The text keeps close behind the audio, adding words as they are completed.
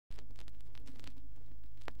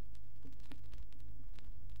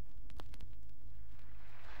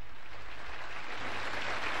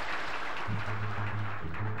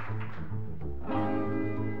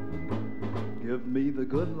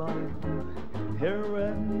good life here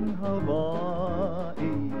in Hawaii.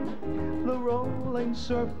 The rolling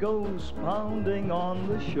surf goes pounding on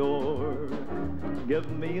the shore.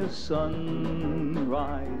 Give me a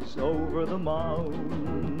sunrise over the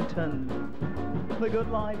mountain. The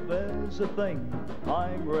good life is a thing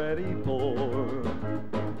I'm ready for.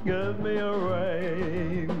 Give me a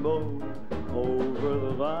rainbow over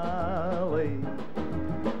the valley.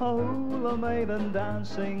 A hula maiden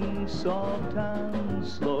dancing soft and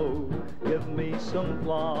slow. Give me some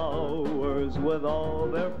flowers with all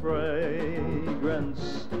their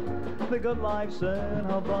fragrance. The good life's in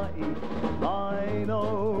Hawaii, I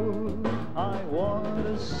know. I want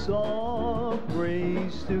a soft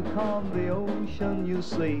breeze to calm the ocean, you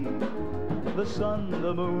see. The sun,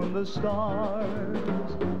 the moon, the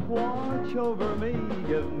stars watch over me.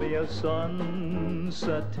 Give me a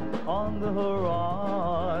sunset on the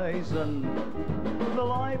horizon. The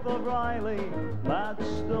life of Riley,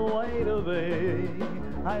 that's the way to be.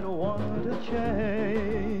 I don't want to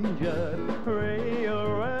change it,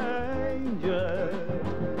 rearrange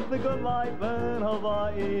it. The good life in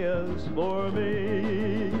Hawaii is for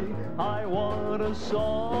me. I want a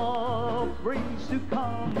soft breeze to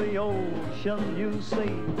calm the ocean, you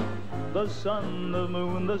see. The sun, the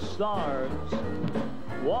moon, the stars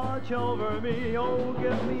watch over me. Oh,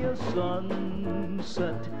 give me a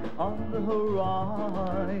sunset on the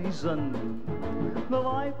horizon. The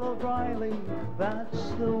life of Riley,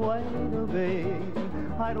 that's the way to be.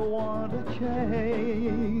 I don't want to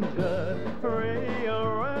change it,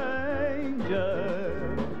 rearrange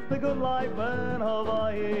it. The good life in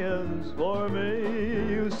Hawaii is for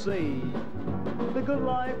me, you see. The good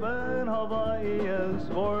life in Hawaii is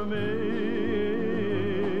for me.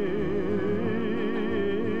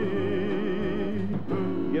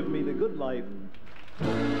 Give me the good life.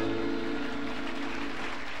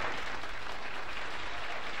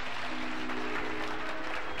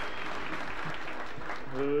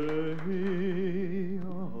 Hey,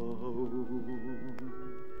 oh,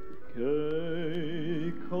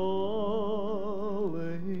 kei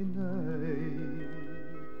Kaleikini,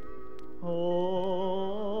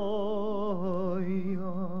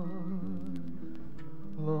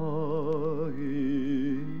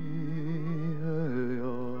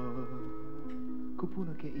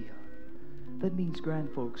 Kupuna keia. That means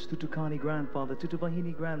grandfolks, Tutukani grandfather,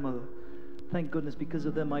 Tutuvahini grandmother. Thank goodness, because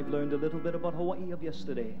of them I've learned a little bit about Hawaii of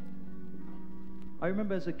yesterday. I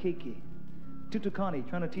remember as a keiki, Tutukani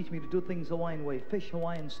trying to teach me to do things Hawaiian way, fish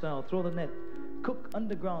Hawaiian style, throw the net, cook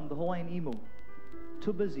underground the Hawaiian emu.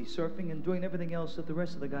 Too busy surfing and doing everything else that the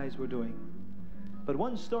rest of the guys were doing. But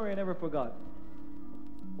one story I never forgot,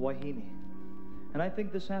 Wahine. And I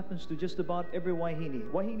think this happens to just about every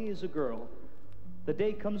Wahine. Wahine is a girl. The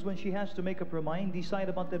day comes when she has to make up her mind, decide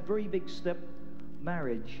about that very big step,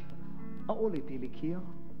 marriage. Aoli pilikia,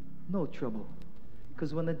 no trouble.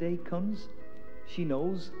 Because when the day comes, she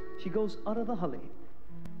knows, she goes out of the hale.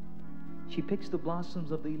 She picks the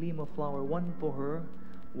blossoms of the ilima flower, one for her,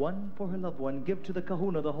 one for her loved one, give to the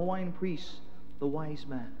kahuna, the Hawaiian priest, the wise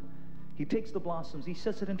man. He takes the blossoms, he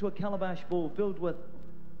sets it into a calabash bowl filled with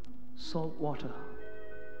salt water.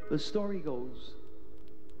 The story goes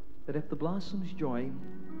that if the blossoms join,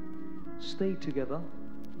 stay together,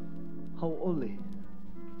 hau'ole,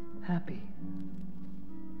 happy.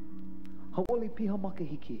 Hau'ole piha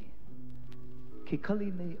makahiki, ke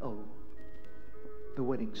kali nei o, the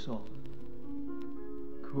wedding song.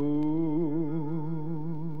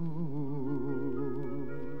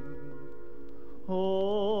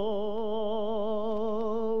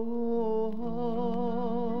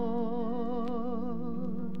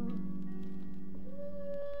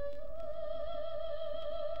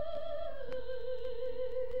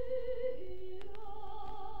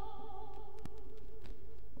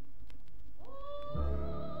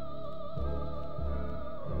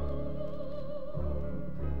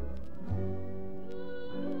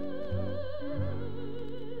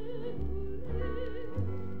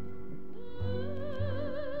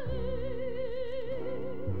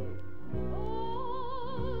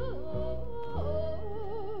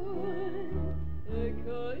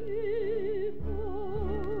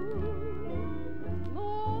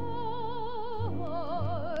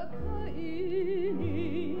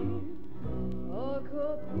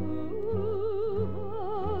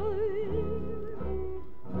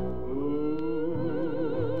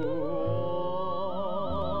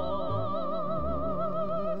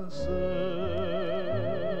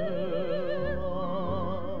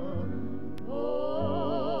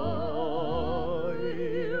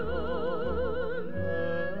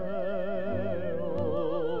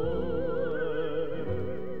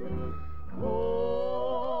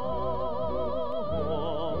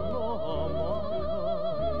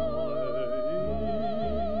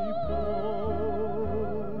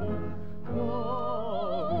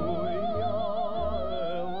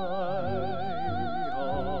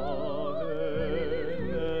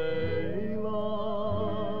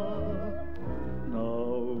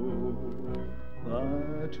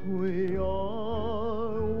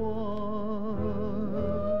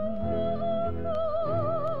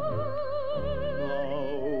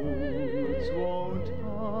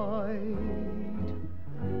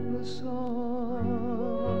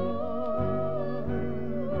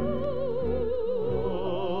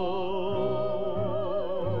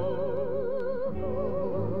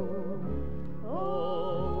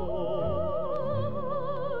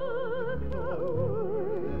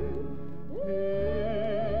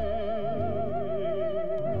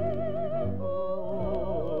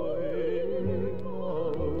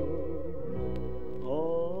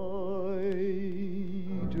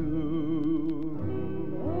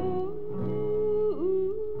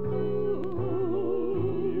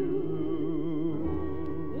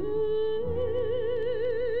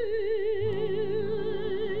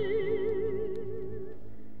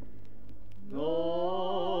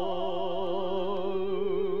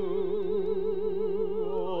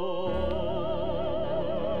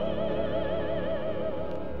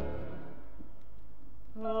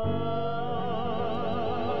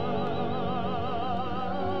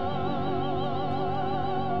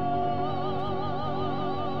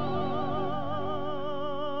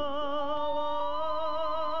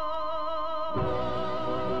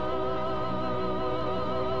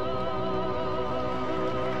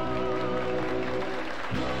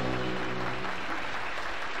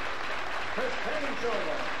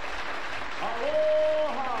 children.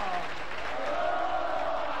 Aloha.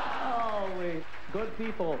 Oh, wait. Good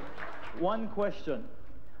people. One question.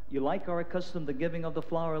 You like our custom, the giving of the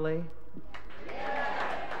flower lei?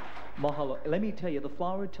 Yeah. Mahalo. Let me tell you, the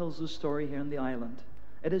flower tells the story here on the island.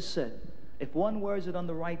 It is said, if one wears it on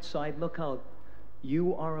the right side, look out.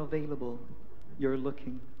 You are available. You're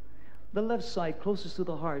looking. The left side, closest to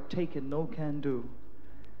the heart, taken, no can do.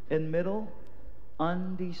 In middle,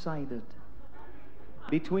 undecided.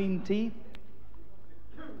 Between teeth,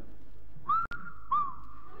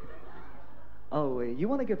 oh, wait. You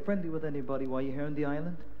want to get friendly with anybody while you're here on the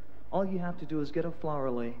island? All you have to do is get a flower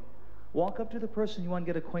lei. Walk up to the person you want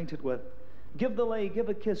to get acquainted with. Give the lei, give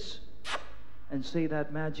a kiss, and say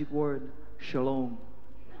that magic word, shalom.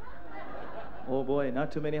 Oh boy,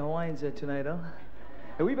 not too many Hawaiians there tonight, huh?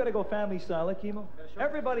 Hey, we better go family style, eh, Kimo? Yeah, sure.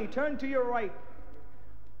 Everybody, turn to your right.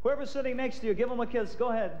 Whoever's sitting next to you, give them a kiss. Go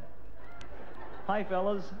ahead. Hi,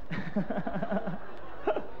 fellas.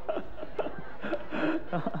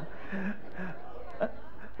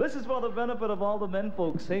 This is for the benefit of all the men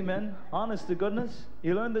folks. Hey, men, honest to goodness,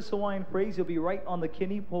 you learn this Hawaiian phrase, you'll be right on the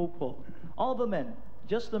kini popo. All the men,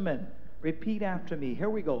 just the men, repeat after me. Here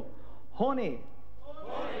we go. Hone.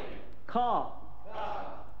 Ka.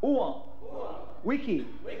 Ua. Wiki.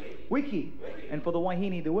 Wiki. And for the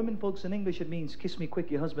wahine, the women folks in English, it means kiss me quick,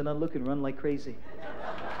 your husband not looking, run like crazy.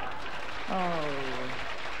 Oh.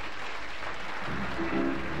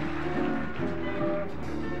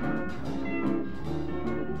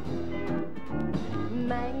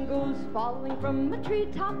 Mangoes falling from a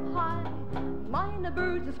treetop high. Minor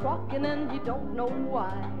birds are squawking and you don't know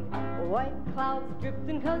why. White clouds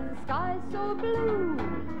drifting 'cause the sky's so blue.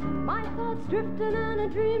 My thoughts drifting and a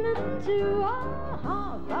dreaming too.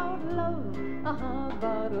 Ah, about love,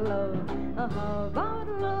 about love, about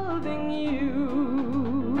loving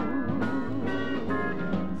you.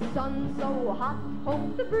 Sun so hot,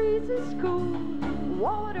 hope the breeze is cool.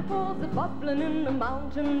 Waterfalls are bubbling in the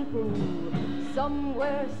mountain pool.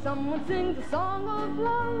 Somewhere someone sings a song of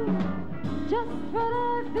love. Just what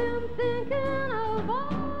I've been thinking of.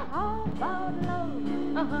 About love,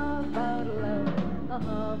 about love,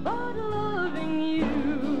 about loving you.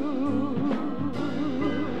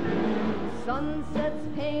 Sunsets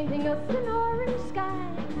painting us an orange sky.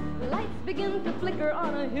 Lights begin to flicker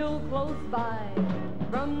on a hill close by.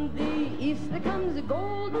 From the east there comes a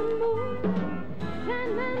golden moon.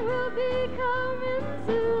 Sandman will be coming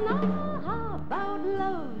soon. About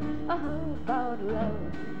love, about love,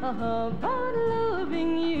 about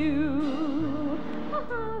loving you.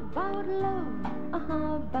 About love,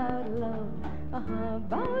 about love,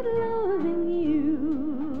 about loving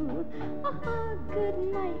you. Good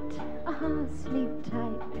night, sleep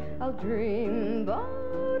tight. I'll dream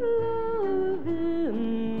about loving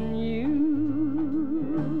you.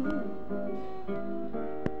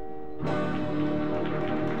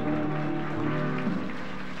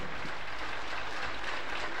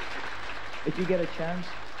 If you get a chance,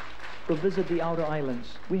 go visit the outer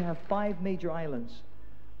islands. We have 5 major islands.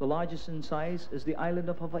 The largest in size is the island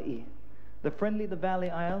of Hawaii. The friendly, the valley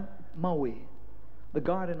isle, Maui. The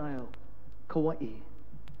garden isle, Kauai.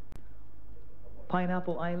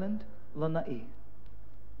 Pineapple Island, Lanai.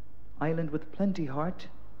 Island with plenty heart,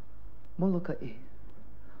 Molokai.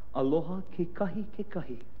 Aloha ke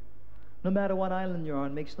kahi. No matter what island you're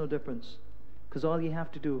on, makes no difference. Because all you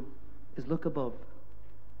have to do is look above.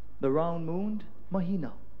 The round moon,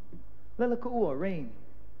 Mahina. Lelaka'ua, rain.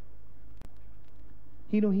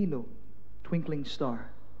 Hino, twinkling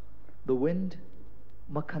star. The wind,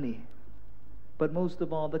 Makani. But most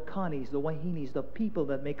of all, the Kanis, the Wahinis, the people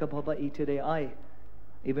that make up Hawaii today.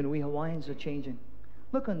 Even we Hawaiians are changing.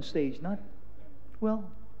 Look on stage, not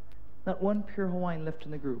one pure Hawaiian left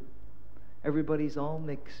in the group. Everybody's all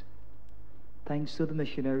mixed. Thanks to the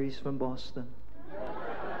missionaries from Boston.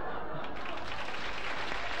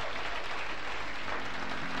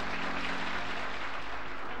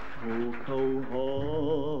 O kauhana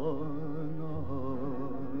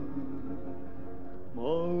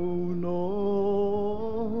mauna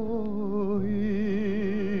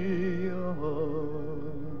ia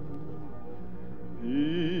I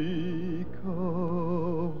ka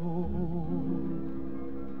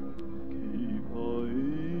ki pai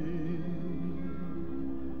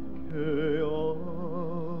ke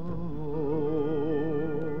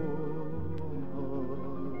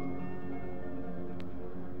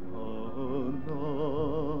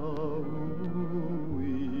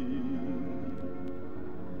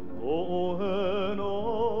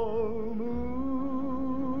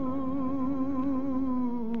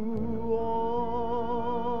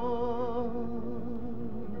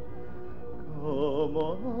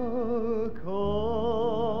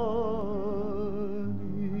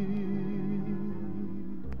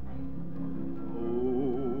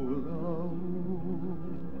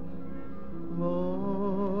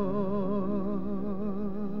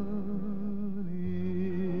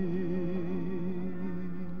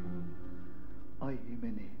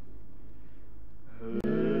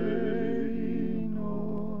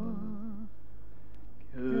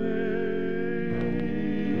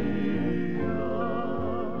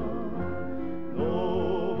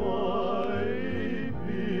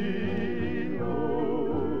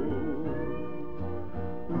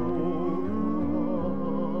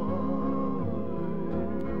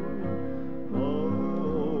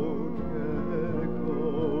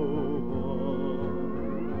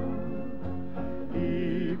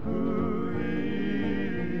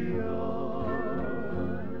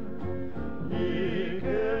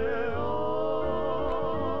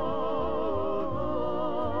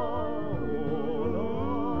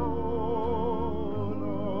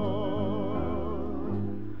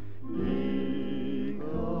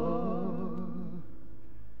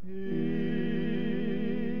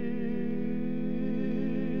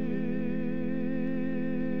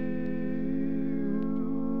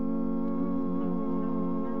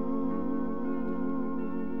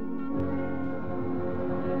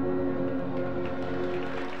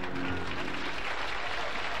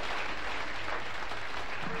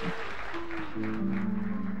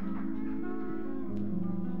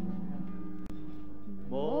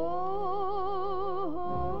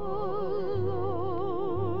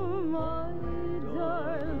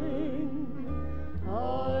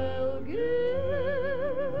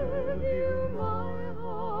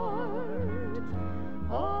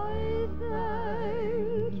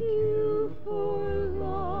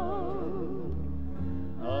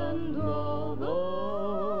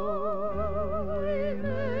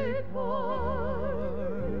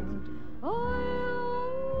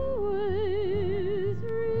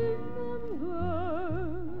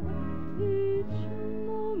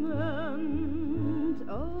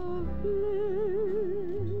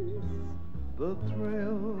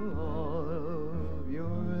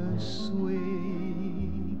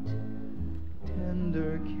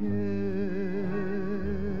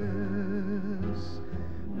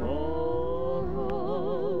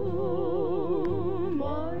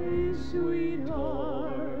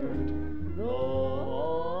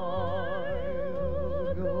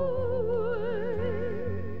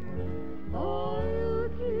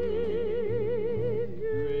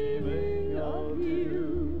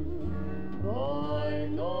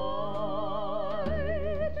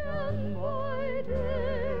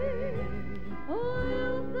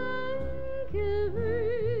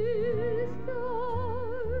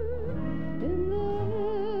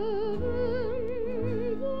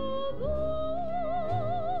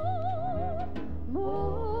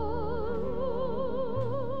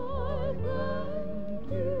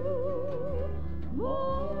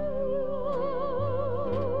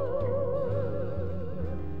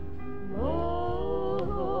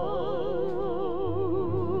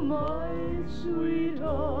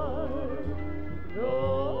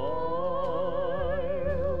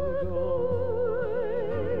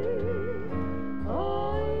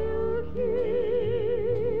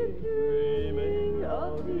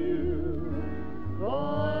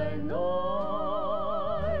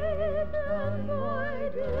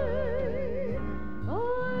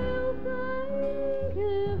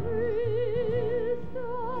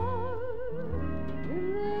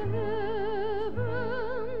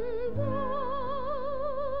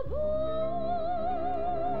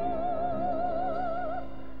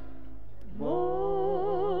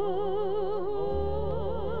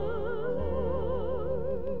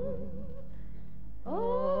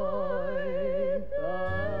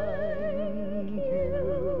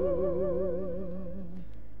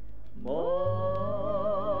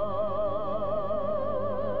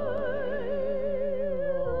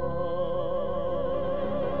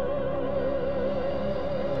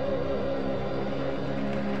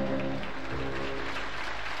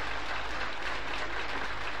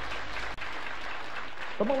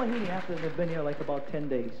The Malahini, after they've been here like about 10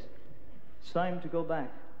 days, it's time to go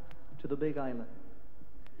back to the big island.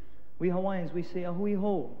 We Hawaiians, we say, Hui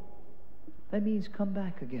Hou. That means come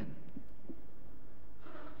back again.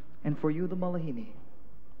 And for you, the Malahini,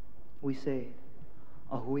 we say,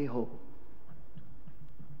 Hui Hou.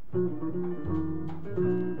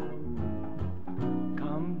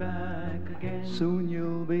 Come back again. Soon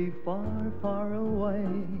you'll be far, far away.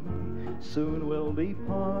 Soon we'll be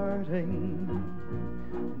parting,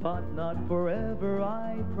 but not forever,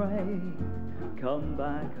 I pray. Come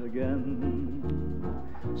back again.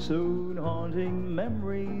 Soon haunting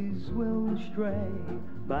memories will stray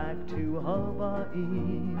back to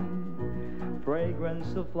Hawaii.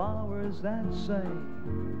 Fragrance of flowers that say,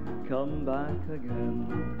 come back again.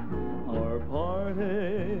 Our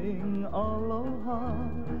parting aloha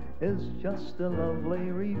is just a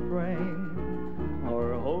lovely refrain.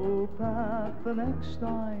 Our hope that the next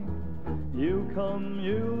time you come,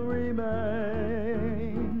 you'll remain.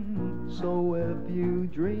 So if you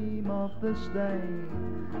dream of this day,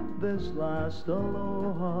 this last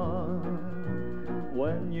aloha,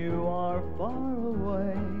 when you are far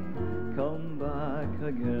away, come back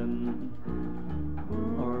again.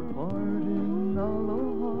 Our parting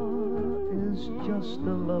aloha is just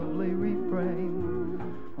a lovely refrain.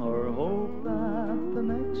 Our hope that the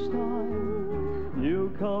next time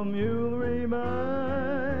you come, you'll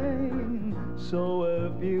remain. So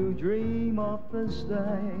if you dream of this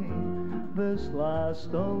day, this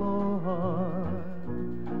last aloha,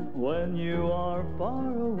 when you are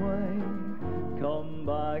far away, come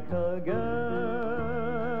back again.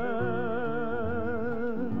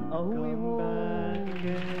 Hui Hou.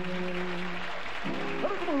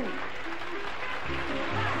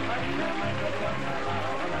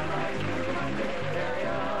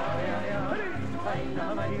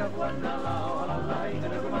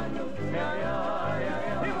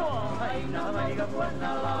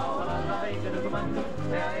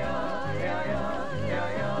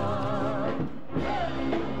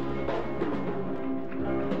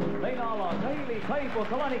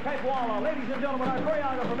 Ladies and gentlemen, our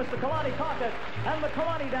choreographer, Mr. Kalani Crockett, and the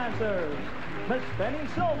Kalani dancers, Miss Benny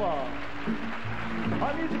Silva.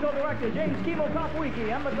 Our musical director, James Kimo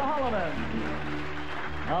Kapwiki, and the Kahala men.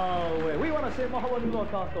 Oh, we want to say mahalo nui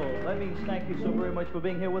kako. That means thank you so very much for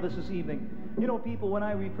being here with us this evening. You know, people, when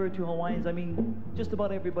I refer to Hawaiians, I mean just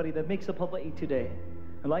about everybody that makes up Hawaii today.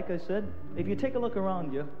 And like I said, if you take a look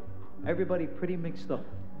around you, everybody pretty mixed up,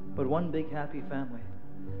 but one big happy family.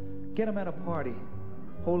 Get them at a party.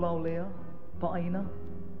 Holaulea, Pa'aina,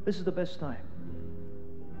 this is the best time.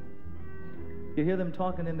 You hear them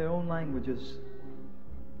talking in their own languages.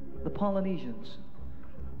 The Polynesians,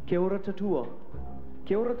 Ke ora tatua,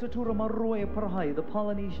 Ke ora tatura marua e parahai. The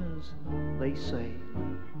Polynesians, they say,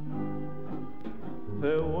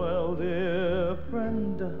 farewell, dear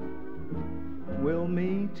friend, we'll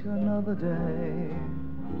meet another day.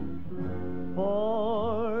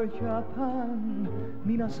 For Japan,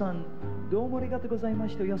 minasan, domo arigatou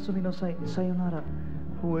gozaimashita, yasumi no sayonara.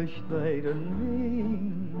 Wish they didn't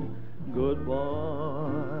mean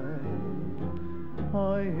goodbye.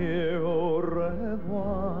 I hear au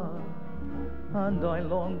revoir, and I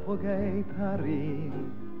long for gay Paris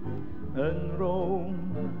and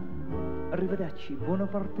Rome. Arrivederci, buona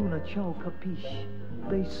fortuna, ciao, capisci?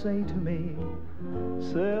 They say to me,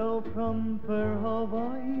 sail from fair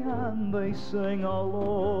Hawaii, and they sing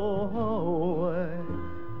aloha.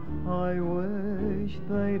 I wish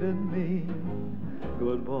they didn't mean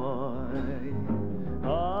goodbye.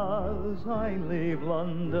 As I leave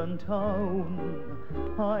London town,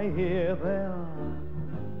 I hear their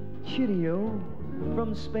cheerio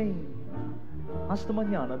from Spain. Hasta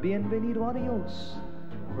mañana, bienvenido, adios.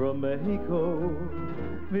 From Mexico,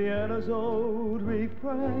 Vienna's old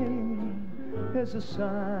refrain is a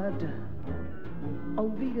sad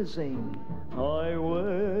Auf Wiedersehen. I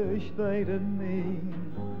wish they didn't mean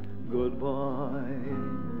goodbye.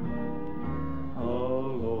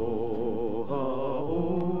 Aloha,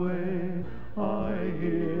 oe, I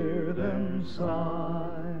hear them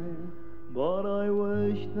sigh, but I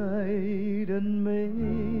wish they didn't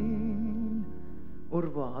mean.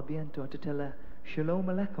 Urva, abiento, tetela. Shalom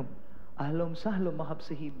alaikum, ahlom sahlom mahab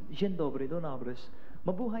sahib, dzień dobry, donabres,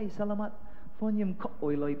 mabuhay salamat, fonyam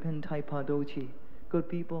ko'oiloi pentai padochi. Good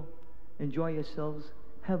people, enjoy yourselves,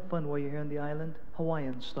 have fun while you're here on the island,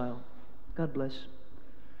 Hawaiian style. God bless.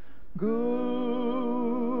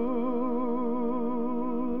 Good.